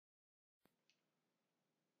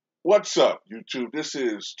What's up, YouTube? This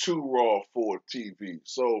is Too Raw for TV.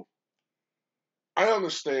 So I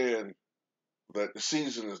understand that the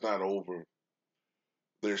season is not over.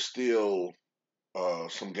 There's still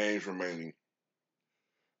some games remaining,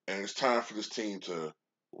 and it's time for this team to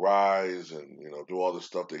rise and do all the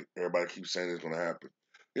stuff that everybody keeps saying is going to happen.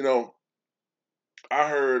 You know, I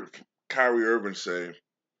heard Kyrie Irving say,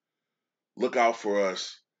 "Look out for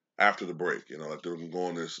us after the break." Like they're going to go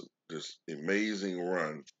on this amazing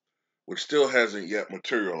run, which still hasn't yet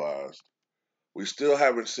materialized. We still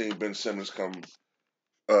haven't seen Ben Simmons come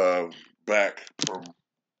uh, back from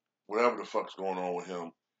whatever the fuck's going on with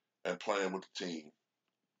him and playing with the team.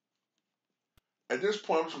 At this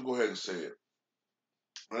point, I'm just gonna go ahead and say it.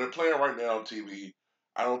 When they're playing right now on TV,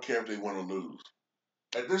 I don't care if they win or lose.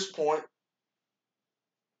 At this point,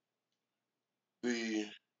 the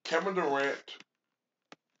Kevin Durant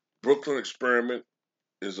Brooklyn experiment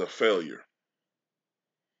is a failure.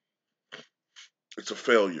 It's a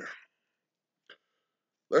failure.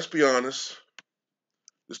 Let's be honest.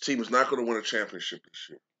 This team is not going to win a championship this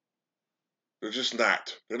year. They're just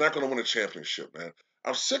not. They're not going to win a championship, man.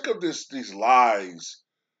 I'm sick of these lies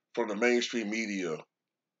from the mainstream media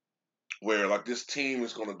where like this team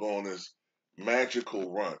is going to go on this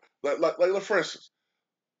magical run. Like for instance,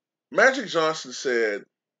 Magic Johnson said,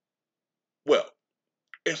 "Well,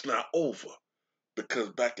 it's not over because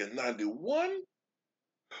back in '91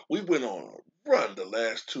 we went on a run the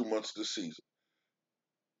last 2 months of the season."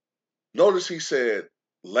 Notice he said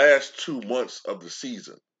last 2 months of the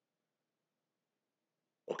season.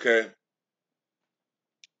 Okay,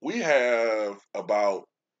 we have about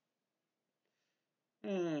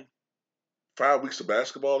 5 weeks of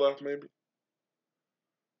basketball left, maybe.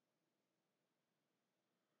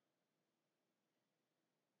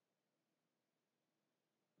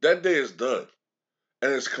 That day is done,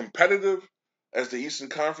 and as competitive as the Eastern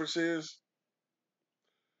Conference is,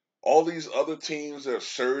 all these other teams that are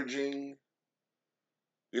surging,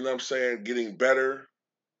 you know what I'm saying, getting better.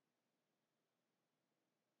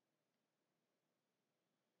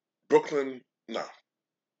 Brooklyn, no.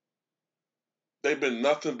 They've been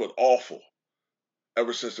nothing but awful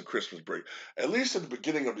ever since the Christmas break. At least at the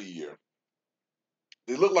beginning of the year,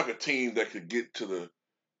 they look like a team that could get to the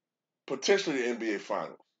potentially the NBA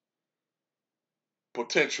Finals.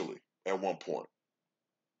 Potentially at one point.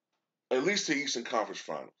 At least the Eastern Conference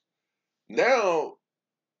Finals. Now,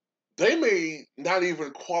 they may not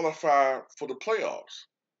even qualify for the playoffs.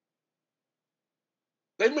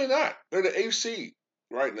 They may not. They're the eighth seed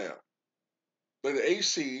right now. They're the eighth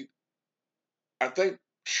seed. I think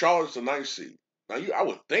Charlotte's the ninth seed. Now, I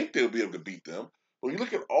would think they'll be able to beat them. When you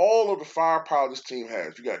look at all of the firepower this team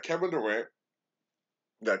has, you got Kevin Durant,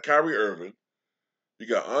 you got Kyrie Irving, you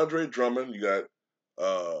got Andre Drummond, you got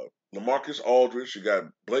LaMarcus Aldridge, you got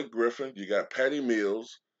Blake Griffin, you got Patty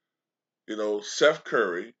Mills, Seth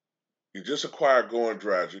Curry. You just acquired Goran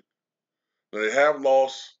Dragic. Now they have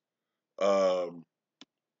lost, um,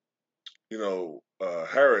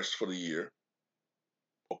 Harris for the year.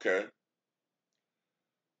 Okay,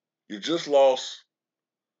 you just lost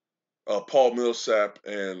Paul Millsap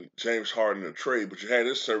and James Harden in a trade, but you had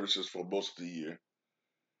his services for most of the year.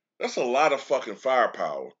 That's a lot of fucking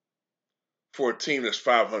firepower for a team that's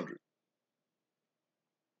 500.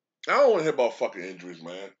 I don't want to hear about fucking injuries,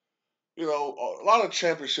 man. A lot of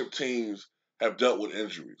championship teams have dealt with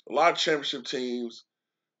injuries. A lot of championship teams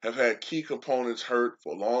have had key components hurt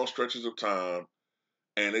for long stretches of time,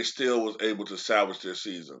 and they still was able to salvage their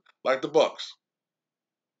season. Like the Bucks.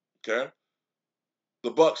 Okay?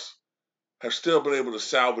 The Bucks have still been able to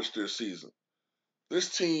salvage their season.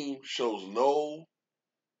 This team shows no,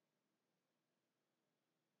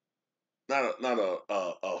 not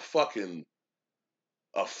a fucking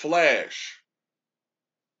a flash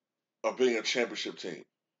of being a championship team.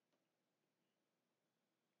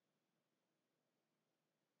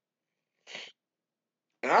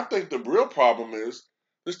 And I think the real problem is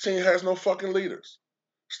this team has no fucking leaders.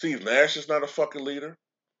 Steve Nash is not a fucking leader.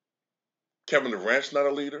 Kevin Durant's not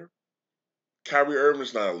a leader. Kyrie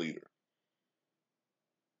Irving's not a leader.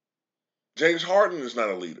 James Harden is not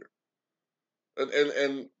a leader.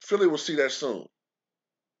 And Philly will see that soon.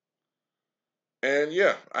 And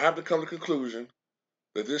yeah, I have to come to the conclusion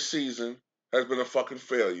that this season has been a fucking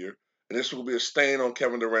failure, and this will be a stain on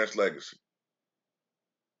Kevin Durant's legacy.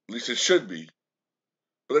 At least it should be.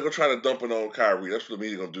 But they're gonna try to dump it on Kyrie. That's what the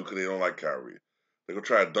media gonna do because they don't like Kyrie. They're gonna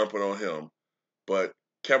try to dump it on him. But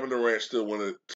Kevin Durant still wanted